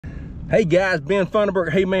Hey guys, Ben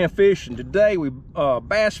Funderburg, Hey Man Fishing. Today we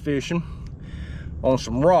bass fishing on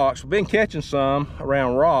some rocks. We've been catching some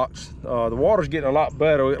around rocks. The water's getting a lot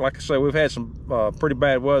better. Like I say, we've had some pretty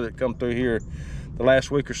bad weather that come through here the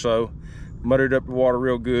last week or so. Muddied up the water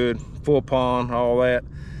real good, full pond, all that.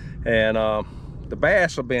 And the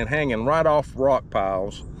bass have been hanging right off rock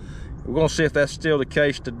piles. We're gonna see if that's still the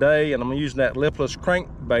case today, and I'm using that Lipless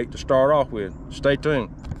crankbait to start off with. Stay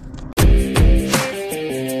tuned.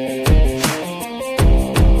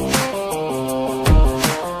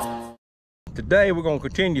 Today we're going to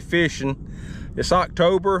continue fishing. It's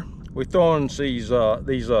October. We're throwing these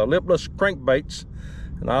Lipless crankbaits,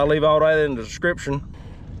 and I'll leave all that in the description.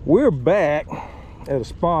 We're back at a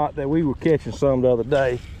spot that we were catching some the other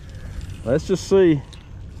day. Let's just see.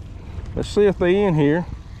 Let's see if they're in here.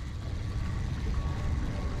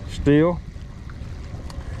 Still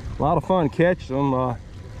a lot of fun catching them.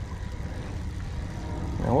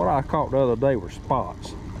 And what I caught the other day were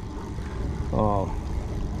spots.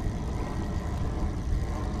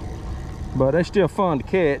 But they're still fun to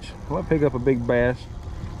catch. I'll pick up a big bass,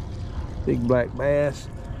 big black bass.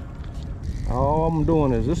 All I'm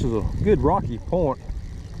doing is, this is a good rocky point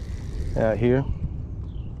out here.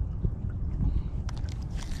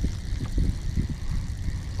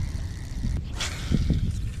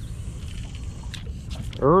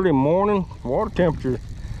 Early morning, water temperature,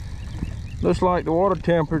 looks like the water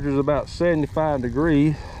temperature is about 75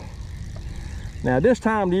 degrees. Now this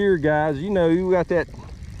time of the year, guys, you know,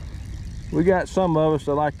 we got some of us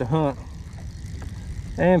that like to hunt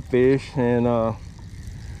and fish, and of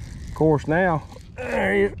course now,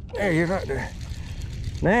 there he is right there.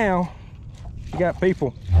 Now you got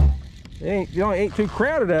people, it ain't too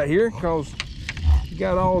crowded out here, because you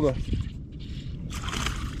got all the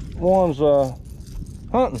ones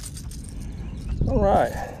hunting. All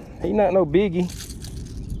right, he not no biggie.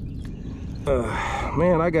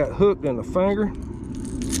 Man, I got hooked in the finger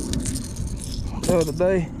the other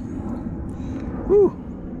day. Whew,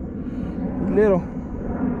 little.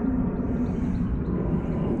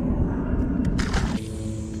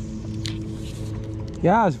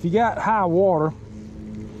 Guys, if you got high water,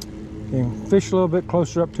 you can fish a little bit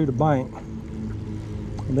closer up to the bank.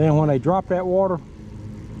 And then when they drop that water,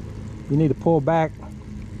 you need to pull back,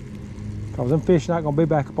 because them fish not gonna be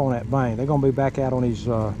back up on that bank. They're gonna be back out on these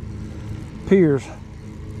piers.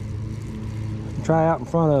 Try out in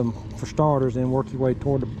front of them for starters, and work your way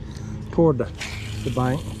toward the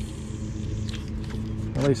bank.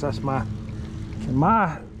 At least that's in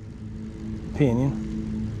my opinion.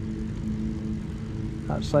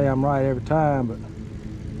 I'd say I'm right every time, but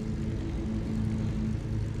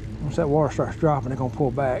once that water starts dropping, they're gonna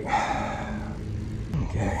pull back.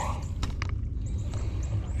 Okay,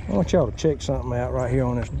 I want y'all to check something out right here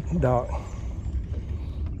on this dock.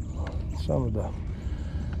 Some of the,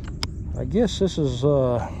 I guess this is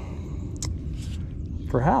for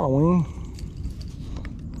Halloween.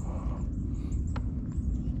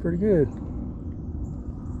 Pretty good.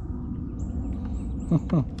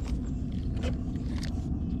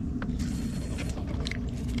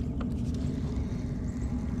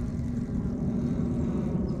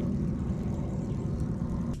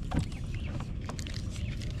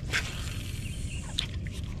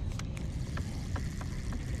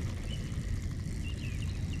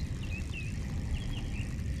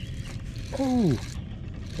 Oh,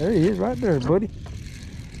 there he is right there, buddy.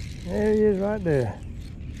 There he is right there.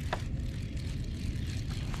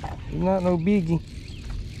 He's not no biggie.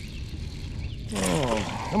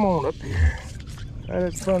 Oh, come on up here. Right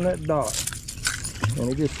in front of that dock. And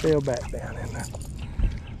he just fell back down in the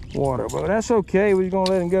water. But that's okay. We're gonna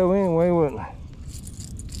let him go anyway, wasn't we?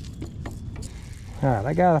 Alright,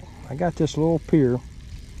 I got this little pier.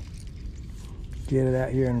 Get it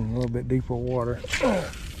out here in a little bit deeper water.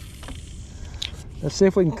 Let's see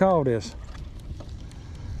if we can call this.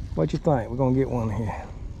 What you think? We're gonna get one here.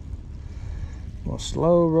 I'm gonna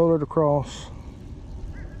slow roll it across.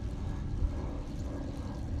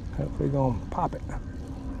 Hopefully gonna pop it.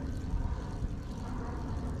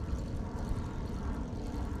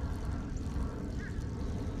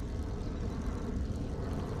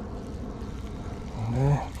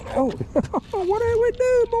 Oh, what did we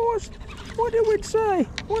do, boys? What did we say?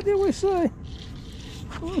 What did we say?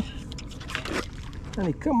 And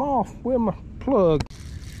he come off with my plug.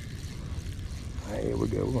 Here we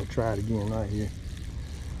go. We're gonna try it again right here.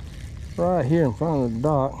 Right here in front of the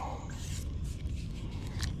dock.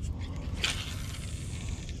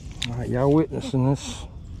 All right, y'all witnessing this.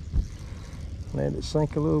 Let it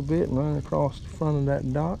sink a little bit and run across the front of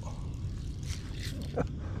that dock.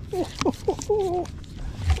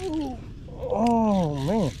 Oh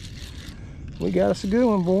man, We got us a good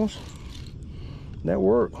one, boys. That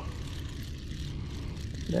worked.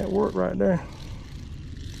 That worked right there.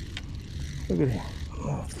 Look at him.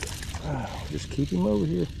 Oh, just keep him over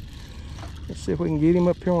here. Let's see if we can get him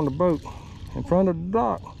up here on the boat in front of the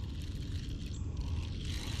dock.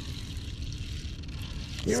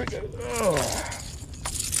 Here we go. Oh.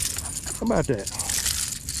 How about that?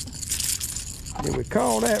 Did we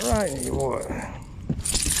call that right? What?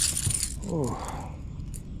 Oh.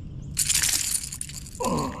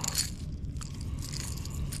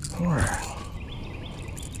 All right.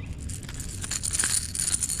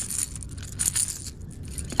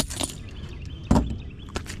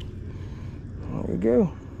 There we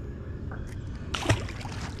go.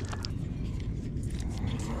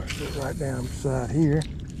 Sit right down beside here.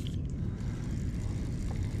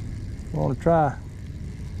 Want to try.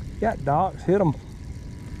 Got docks, hit them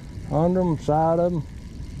under them, side of them.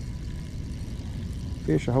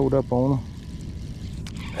 Fish will hold up on them.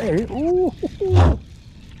 Hey, ooh,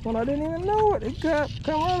 well, I didn't even know it. It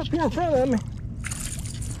come right up here in front of me.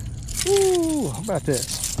 Ooh, how about that?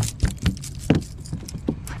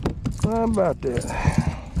 How about that?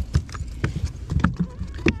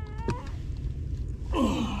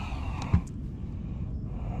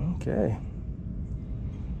 Okay.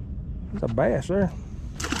 It's a bass there.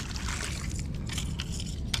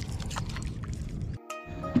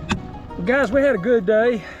 Well, guys, we had a good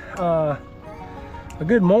day, a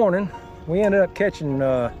good morning. We ended up catching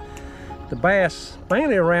the bass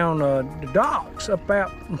mainly around the docks, up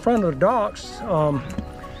out in front of the docks.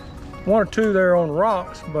 One or two there on the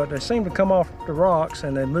rocks, but they seemed to come off the rocks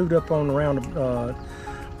and they moved up on around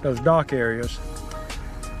those dock areas.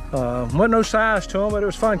 Wasn't no size to them, but it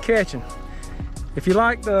was fun catching. If you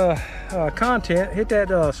like the content, hit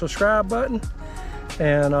that subscribe button,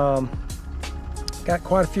 and got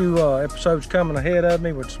quite a few episodes coming ahead of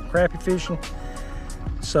me with some crappie fishing.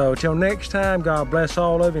 So till next time, God bless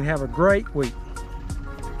all of you and have a great week.